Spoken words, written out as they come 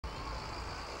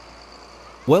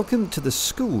Welcome to the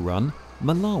school run,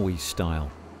 Malawi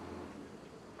style.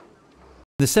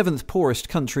 The seventh poorest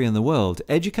country in the world,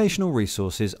 educational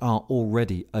resources are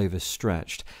already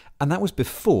overstretched. And that was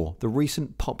before the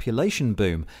recent population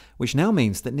boom, which now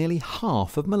means that nearly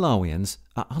half of Malawians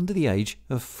are under the age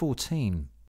of 14.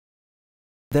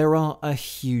 There are a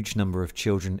huge number of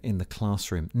children in the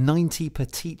classroom, 90 per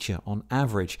teacher on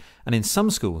average, and in some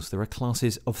schools there are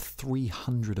classes of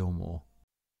 300 or more.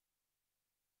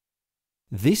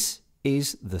 This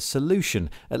is the solution,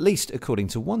 at least according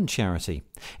to one charity.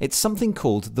 It's something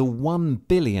called the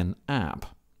 1billion app.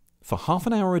 For half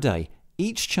an hour a day,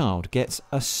 each child gets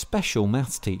a special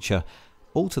maths teacher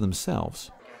all to themselves.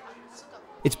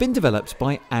 It's been developed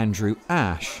by Andrew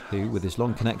Ash, who, with his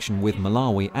long connection with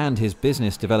Malawi and his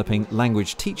business developing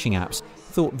language teaching apps,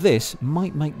 thought this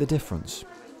might make the difference.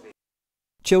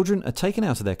 Children are taken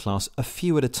out of their class a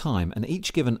few at a time and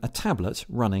each given a tablet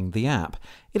running the app.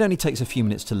 It only takes a few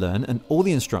minutes to learn and all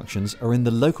the instructions are in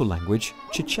the local language,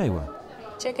 Chichewa.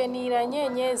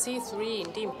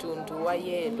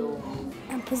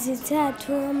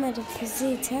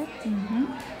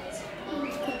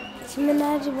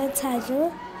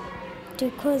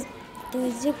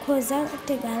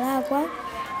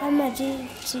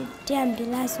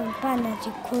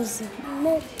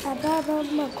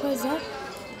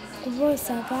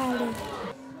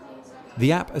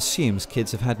 The app assumes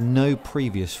kids have had no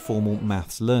previous formal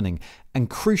maths learning, and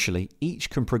crucially,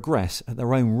 each can progress at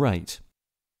their own rate.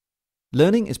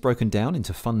 Learning is broken down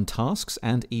into fun tasks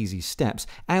and easy steps,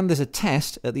 and there's a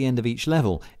test at the end of each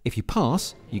level. If you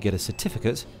pass, you get a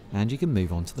certificate, and you can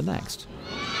move on to the next.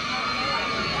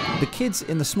 The kids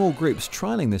in the small groups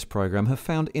trialling this program have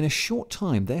found in a short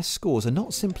time their scores are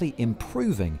not simply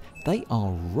improving, they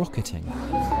are rocketing.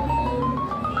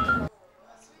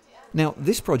 Now,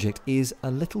 this project is a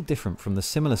little different from the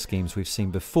similar schemes we've seen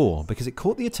before because it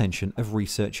caught the attention of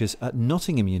researchers at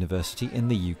Nottingham University in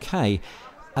the UK,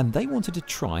 and they wanted to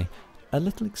try a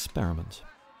little experiment.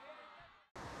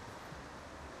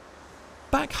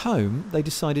 Back home, they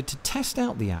decided to test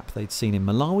out the app they'd seen in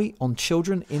Malawi on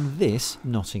children in this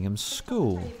Nottingham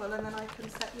school.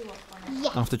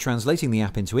 After translating the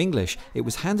app into English, it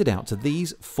was handed out to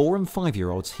these 4- and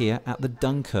 5-year-olds here at the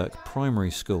Dunkirk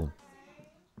Primary School.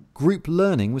 Group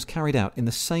learning was carried out in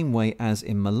the same way as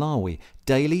in Malawi,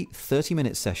 daily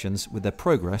 30-minute sessions with their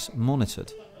progress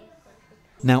monitored.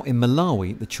 Now in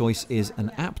Malawi, the choice is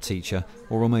an app teacher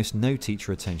or almost no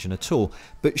teacher attention at all,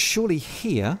 but surely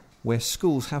here, where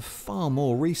schools have far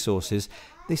more resources,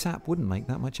 this app wouldn't make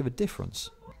that much of a difference.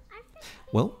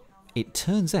 Well, it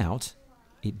turns out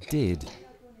it did.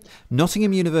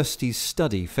 Nottingham University's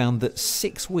study found that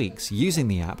 6 weeks using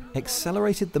the app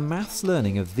accelerated the maths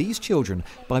learning of these children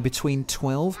by between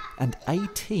 12 and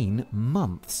 18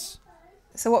 months.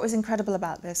 So what was incredible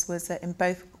about this was that in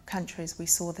both countries we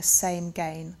saw the same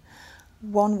gain.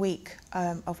 1 week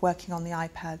of working on the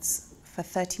iPads for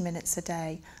 30 minutes a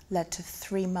day led to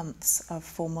 3 months of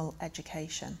formal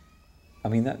education. I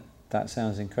mean, that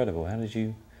sounds incredible. How did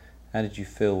you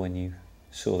feel when you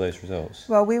saw those results?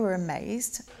 Well, we were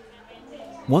amazed.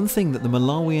 One thing that the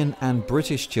Malawian and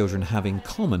British children have in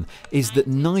common is that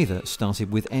neither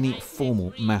started with any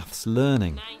formal maths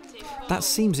learning. That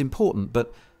seems important,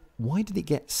 but why did it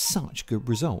get such good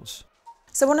results?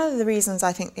 So one of the reasons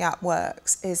I think the app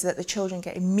works is that the children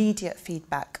get immediate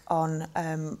feedback on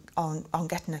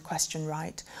getting a question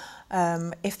right.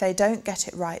 If they don't get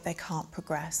it right, they can't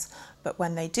progress. But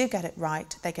when they do get it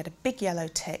right, they get a big yellow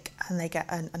tick and they get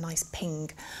a nice ping.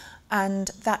 And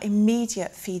that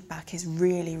immediate feedback is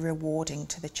really rewarding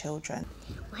to the children.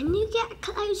 When you get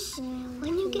close,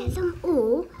 when you get them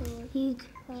all, you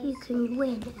can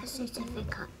win a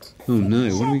certificate. Oh no,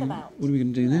 what are we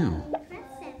going to do now?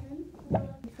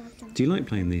 Do you like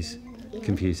playing these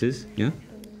computers? Yeah?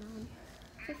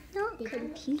 Not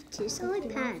computers,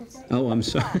 iPads. Oh, I'm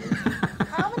sorry.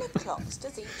 How many clocks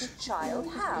does each child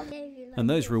have? And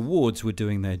those rewards were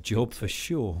doing their job for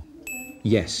sure.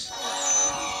 Yes.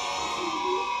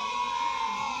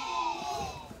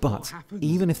 But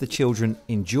even if the children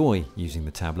enjoy using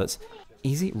the tablets,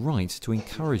 is it right to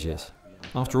encourage it?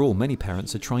 After all, many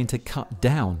parents are trying to cut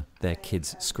down their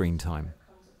kids' screen time.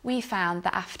 We found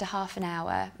that after half an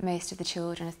hour, most of the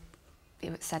children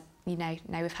said, no,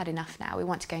 we've had enough now. We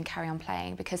want to go and carry on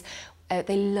playing because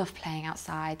they love playing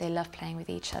outside. They love playing with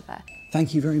each other.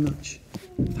 Thank you very much.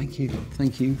 Thank you.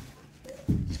 Thank you.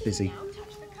 He's busy.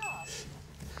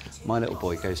 My little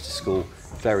boy goes to school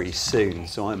very soon,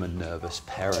 so I'm a nervous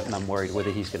parent and I'm worried whether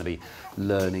he's going to be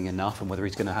learning enough and whether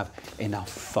he's going to have enough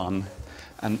fun.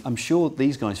 And I'm sure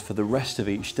these guys, for the rest of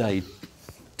each day,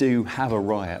 do have a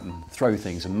riot and throw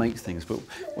things and make things, but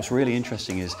what's really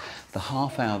interesting is the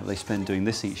half hour that they spend doing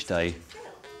this each day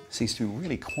seems to be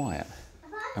really quiet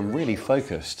and really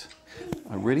focused.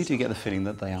 I really do get the feeling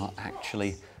that they are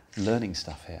actually learning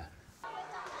stuff here.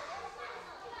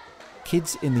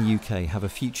 Kids in the UK have a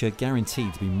future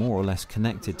guaranteed to be more or less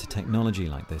connected to technology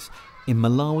like this. In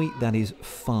Malawi, that is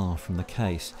far from the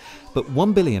case. But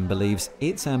 1 Billion believes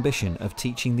its ambition of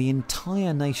teaching the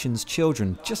entire nation's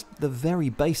children just the very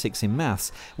basics in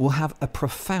maths will have a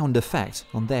profound effect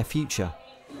on their future.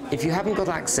 If you haven't got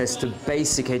access to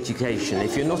basic education,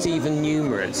 if you're not even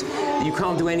numerate, you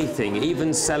can't do anything.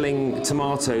 Even selling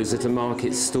tomatoes at a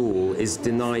market stall is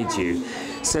denied you.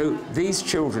 So these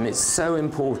children, it's so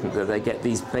important that they get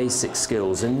these basic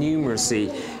skills, and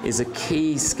numeracy is a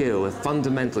key skill, a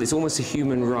fundamental, it's almost a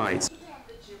human right.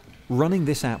 Running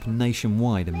this app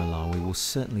nationwide in Malawi will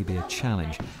certainly be a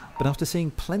challenge, but after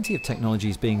seeing plenty of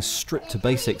technologies being stripped to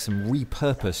basics and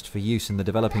repurposed for use in the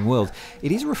developing world,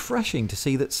 it is refreshing to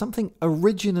see that something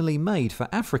originally made for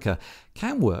Africa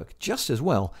can work just as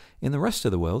well in the rest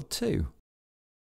of the world too.